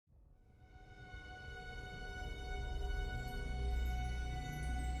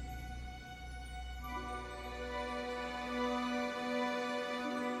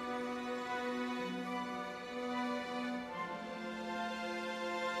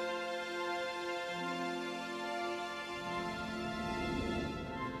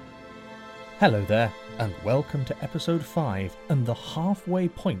Hello there, and welcome to episode 5 and the halfway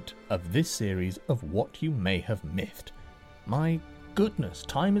point of this series of What You May Have Mythed. My goodness,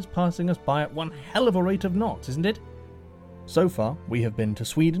 time is passing us by at one hell of a rate of knots, isn't it? So far, we have been to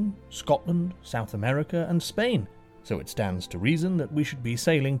Sweden, Scotland, South America, and Spain, so it stands to reason that we should be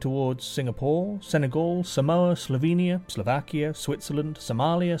sailing towards Singapore, Senegal, Samoa, Slovenia, Slovakia, Switzerland,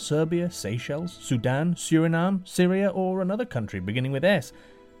 Somalia, Serbia, Seychelles, Sudan, Suriname, Syria, or another country beginning with S.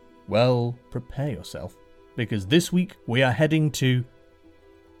 Well, prepare yourself, because this week we are heading to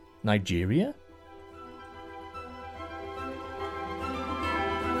Nigeria?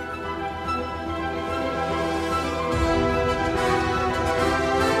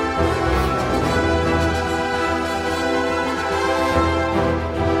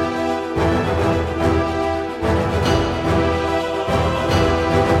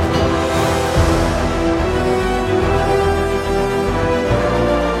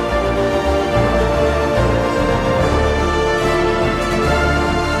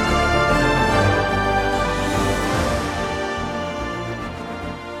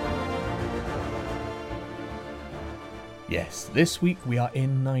 Yes, this week we are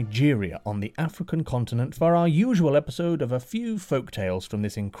in Nigeria on the African continent for our usual episode of a few folktales from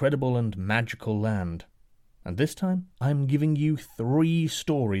this incredible and magical land. And this time I'm giving you 3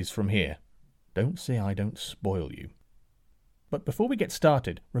 stories from here. Don't say I don't spoil you. But before we get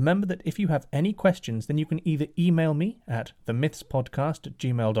started, remember that if you have any questions, then you can either email me at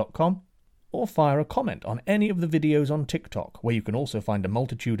themythspodcast@gmail.com or fire a comment on any of the videos on TikTok, where you can also find a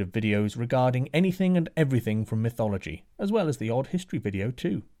multitude of videos regarding anything and everything from mythology, as well as the odd history video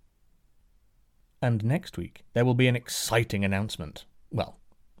too. And next week, there will be an exciting announcement. Well,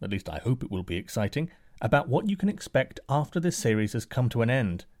 at least I hope it will be exciting, about what you can expect after this series has come to an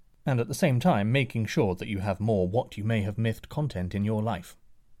end, and at the same time making sure that you have more What You May Have Mythed content in your life.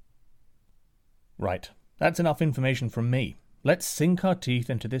 Right, that's enough information from me. Let's sink our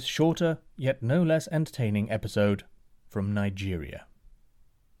teeth into this shorter, yet no less entertaining episode from Nigeria.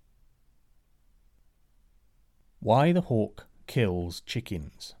 Why the Hawk Kills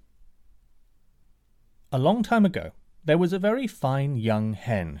Chickens. A long time ago, there was a very fine young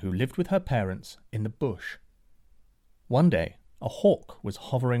hen who lived with her parents in the bush. One day, a hawk was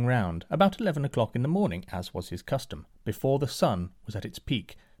hovering round about 11 o'clock in the morning, as was his custom, before the sun was at its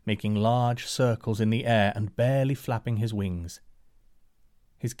peak, making large circles in the air and barely flapping his wings.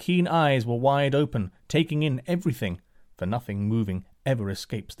 His keen eyes were wide open, taking in everything, for nothing moving ever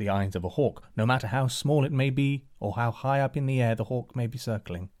escapes the eyes of a hawk, no matter how small it may be or how high up in the air the hawk may be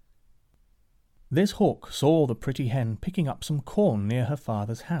circling. This hawk saw the pretty hen picking up some corn near her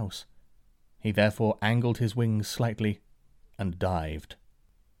father's house. He therefore angled his wings slightly and dived.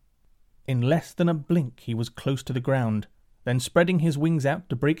 In less than a blink he was close to the ground. Then, spreading his wings out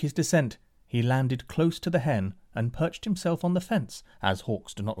to break his descent, he landed close to the hen and perched himself on the fence, as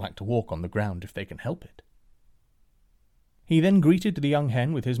hawks do not like to walk on the ground if they can help it. He then greeted the young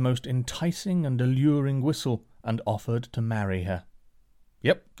hen with his most enticing and alluring whistle and offered to marry her.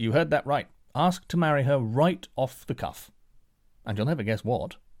 Yep, you heard that right. Asked to marry her right off the cuff. And you'll never guess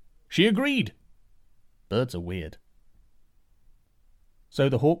what. She agreed! Birds are weird. So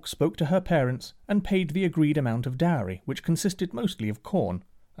the hawk spoke to her parents and paid the agreed amount of dowry, which consisted mostly of corn,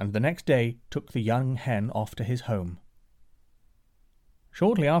 and the next day took the young hen off to his home.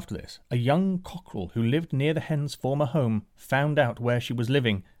 Shortly after this, a young cockerel who lived near the hen's former home found out where she was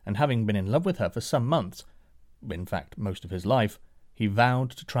living, and having been in love with her for some months, in fact most of his life, he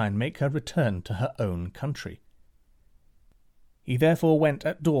vowed to try and make her return to her own country. He therefore went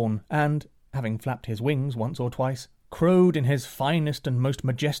at dawn and, having flapped his wings once or twice, crowed in his finest and most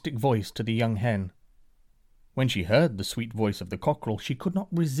majestic voice to the young hen. When she heard the sweet voice of the cockerel, she could not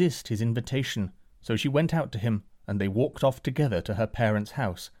resist his invitation, so she went out to him, and they walked off together to her parents'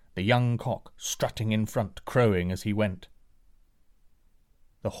 house, the young cock strutting in front, crowing as he went.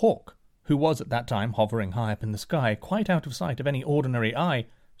 The hawk, who was at that time hovering high up in the sky, quite out of sight of any ordinary eye,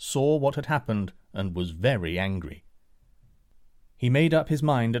 saw what had happened and was very angry. He made up his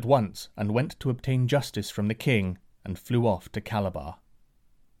mind at once and went to obtain justice from the king, and flew off to Calabar.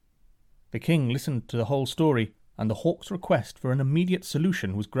 The king listened to the whole story, and the hawk's request for an immediate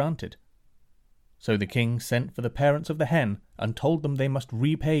solution was granted. So the king sent for the parents of the hen and told them they must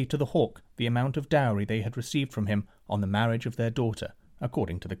repay to the hawk the amount of dowry they had received from him on the marriage of their daughter,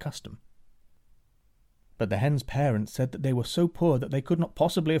 according to the custom. But the hen's parents said that they were so poor that they could not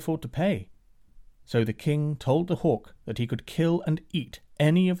possibly afford to pay. So the king told the hawk that he could kill and eat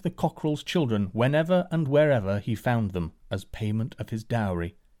any of the cockerel's children whenever and wherever he found them as payment of his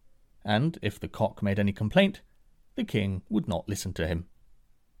dowry, and if the cock made any complaint, the king would not listen to him.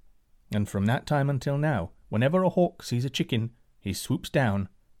 and from that time until now, whenever a hawk sees a chicken, he swoops down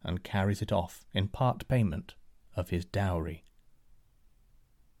and carries it off in part payment of his dowry.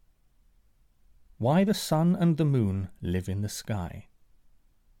 Why the sun and the moon live in the sky.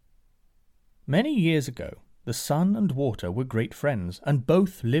 Many years ago, the sun and water were great friends, and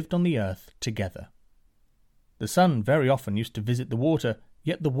both lived on the earth together. The sun very often used to visit the water,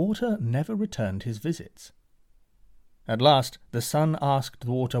 yet the water never returned his visits. At last, the sun asked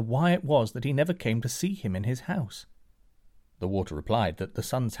the water why it was that he never came to see him in his house. The water replied that the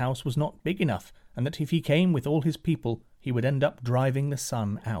sun's house was not big enough, and that if he came with all his people, he would end up driving the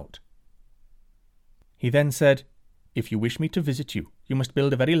sun out. He then said, "If you wish me to visit you, you must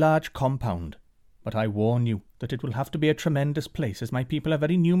build a very large compound. But I warn you that it will have to be a tremendous place, as my people are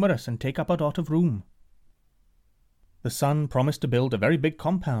very numerous and take up a lot of room." The sun promised to build a very big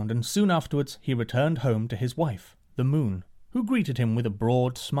compound, and soon afterwards he returned home to his wife, the moon, who greeted him with a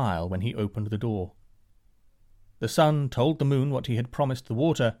broad smile when he opened the door. The sun told the moon what he had promised the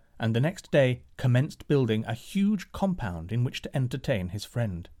water, and the next day commenced building a huge compound in which to entertain his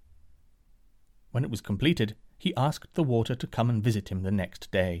friend. When it was completed, he asked the water to come and visit him the next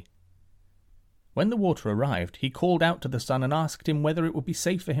day. When the water arrived, he called out to the sun and asked him whether it would be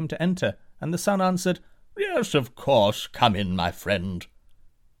safe for him to enter, and the sun answered, "Yes, of course, come in, my friend."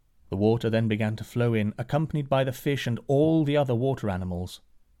 The water then began to flow in, accompanied by the fish and all the other water animals.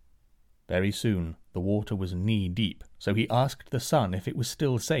 Very soon the water was knee-deep, so he asked the sun if it was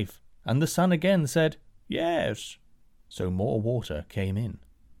still safe, and the sun again said, "Yes." So more water came in.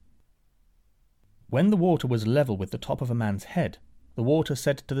 When the water was level with the top of a man's head, the water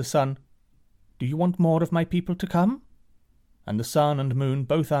said to the sun, "Do you want more of my people to come?" And the sun and moon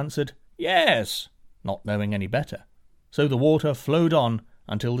both answered, "Yes," not knowing any better. So the water flowed on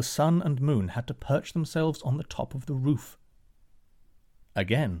until the sun and moon had to perch themselves on the top of the roof.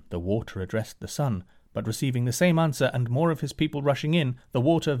 Again the water addressed the sun, but receiving the same answer and more of his people rushing in, the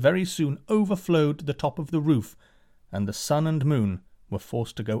water very soon overflowed the top of the roof, and the sun and moon were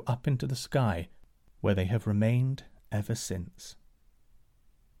forced to go up into the sky, where they have remained ever since.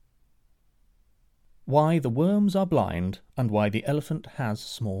 Why the worms are blind, and why the elephant has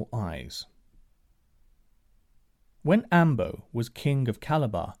small eyes. When Ambo was king of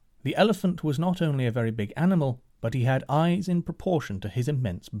Calabar, the elephant was not only a very big animal, but he had eyes in proportion to his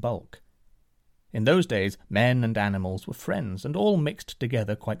immense bulk. In those days, men and animals were friends, and all mixed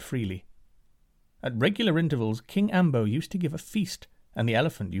together quite freely. At regular intervals, King Ambo used to give a feast, and the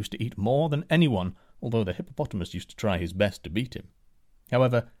elephant used to eat more than anyone, although the hippopotamus used to try his best to beat him.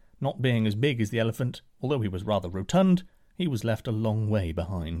 However, not being as big as the elephant, although he was rather rotund, he was left a long way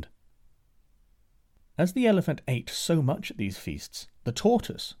behind. As the elephant ate so much at these feasts, the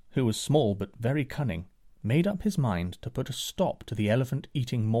tortoise, who was small but very cunning, made up his mind to put a stop to the elephant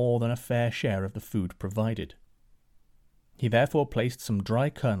eating more than a fair share of the food provided. He therefore placed some dry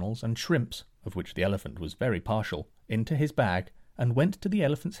kernels and shrimps, of which the elephant was very partial, into his bag, and went to the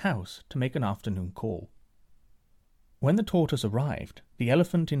elephant's house to make an afternoon call. When the tortoise arrived, the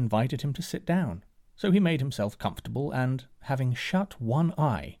elephant invited him to sit down, so he made himself comfortable and, having shut one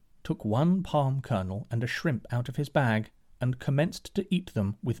eye, took one palm kernel and a shrimp out of his bag, and commenced to eat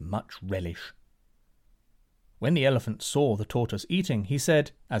them with much relish. When the elephant saw the tortoise eating, he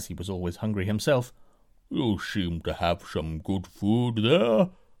said, as he was always hungry himself, "You seem to have some good food there.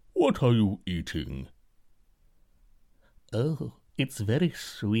 What are you eating?" "Oh, it's very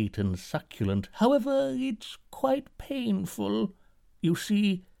sweet and succulent. However, it's quite painful. You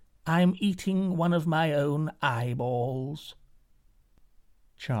see, I'm eating one of my own eyeballs."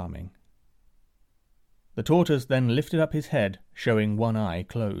 Charming. The tortoise then lifted up his head, showing one eye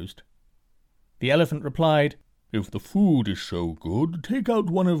closed. The elephant replied, "If the food is so good, take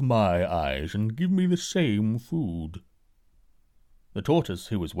out one of my eyes and give me the same food." The tortoise,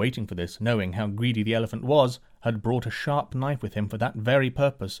 who was waiting for this, knowing how greedy the elephant was, had brought a sharp knife with him for that very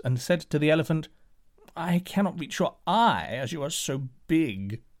purpose, and said to the elephant, "I cannot reach your eye, as you are so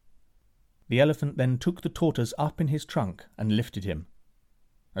big." The elephant then took the tortoise up in his trunk and lifted him.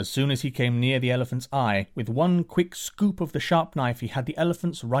 As soon as he came near the elephant's eye, with one quick scoop of the sharp knife he had the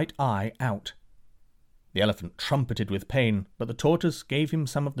elephant's right eye out. The elephant trumpeted with pain, but the tortoise gave him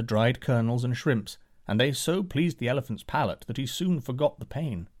some of the dried kernels and shrimps, and they so pleased the elephant's palate that he soon forgot the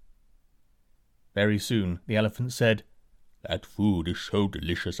pain. Very soon the elephant said, "That food is so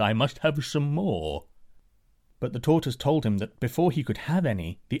delicious, I must have some more." But the tortoise told him that before he could have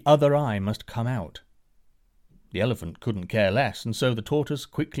any, the other eye must come out. The elephant couldn't care less, and so the tortoise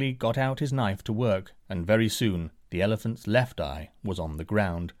quickly got out his knife to work, and very soon the elephant's left eye was on the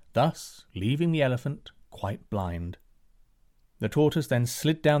ground, thus leaving the elephant quite blind. The tortoise then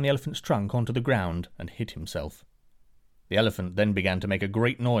slid down the elephant's trunk onto the ground and hid himself. The elephant then began to make a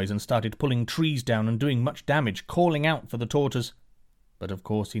great noise and started pulling trees down and doing much damage, calling out for the tortoise. But of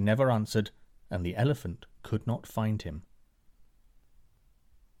course he never answered, and the elephant could not find him.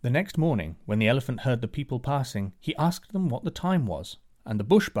 The next morning, when the elephant heard the people passing, he asked them what the time was, and the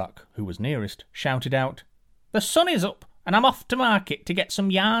bushbuck, who was nearest, shouted out, "The sun is up, and I'm off to market to get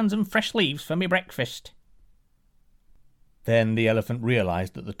some yarns and fresh leaves for me breakfast." Then the elephant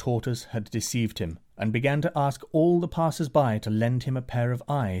realized that the tortoise had deceived him, and began to ask all the passers-by to lend him a pair of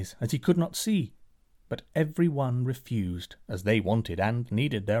eyes, as he could not see. But every one refused, as they wanted and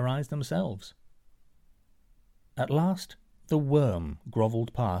needed their eyes themselves. At last, the worm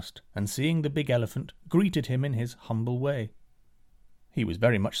grovelled past, and seeing the big elephant, greeted him in his humble way. He was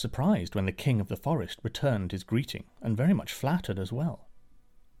very much surprised when the king of the forest returned his greeting, and very much flattered as well.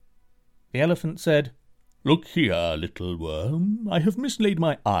 The elephant said, "Look here, little worm, I have mislaid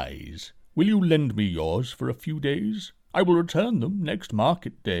my eyes. Will you lend me yours for a few days? I will return them next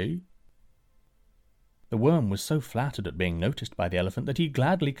market day." The worm was so flattered at being noticed by the elephant that he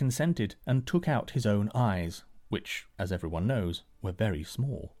gladly consented and took out his own eyes, which, as everyone knows, were very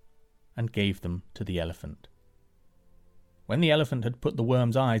small, and gave them to the elephant. When the elephant had put the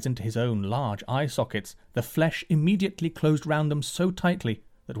worm's eyes into his own large eye sockets, the flesh immediately closed round them so tightly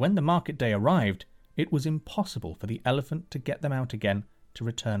that when the market day arrived, it was impossible for the elephant to get them out again to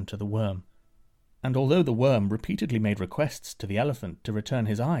return to the worm. And although the worm repeatedly made requests to the elephant to return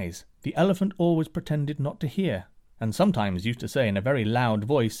his eyes, the elephant always pretended not to hear, and sometimes used to say in a very loud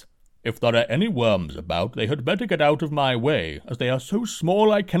voice, "If there are any worms about, they had better get out of my way, as they are so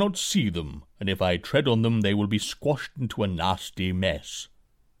small I cannot see them, and if I tread on them they will be squashed into a nasty mess."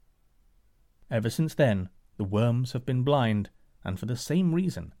 Ever since then, the worms have been blind, and for the same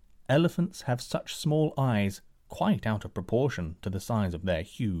reason, elephants have such small eyes, quite out of proportion to the size of their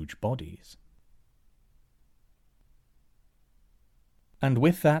huge bodies. And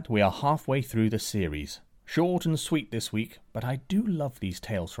with that, we are halfway through the series. Short and sweet this week, but I do love these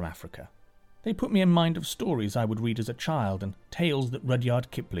tales from Africa. They put me in mind of stories I would read as a child and tales that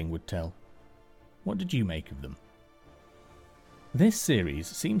Rudyard Kipling would tell. What did you make of them? This series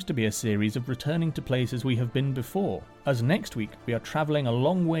seems to be a series of returning to places we have been before, as next week we are travelling a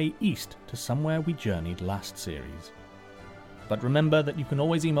long way east to somewhere we journeyed last series. But remember that you can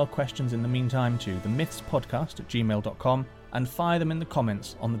always email questions in the meantime to themythspodcast@gmail.com and fire them in the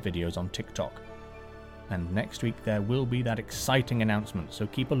comments on the videos on TikTok. And next week there will be that exciting announcement, so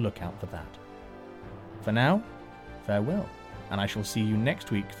keep a lookout for that. For now, farewell, and I shall see you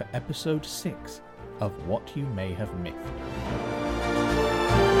next week for episode 6 of What You May Have Mythed.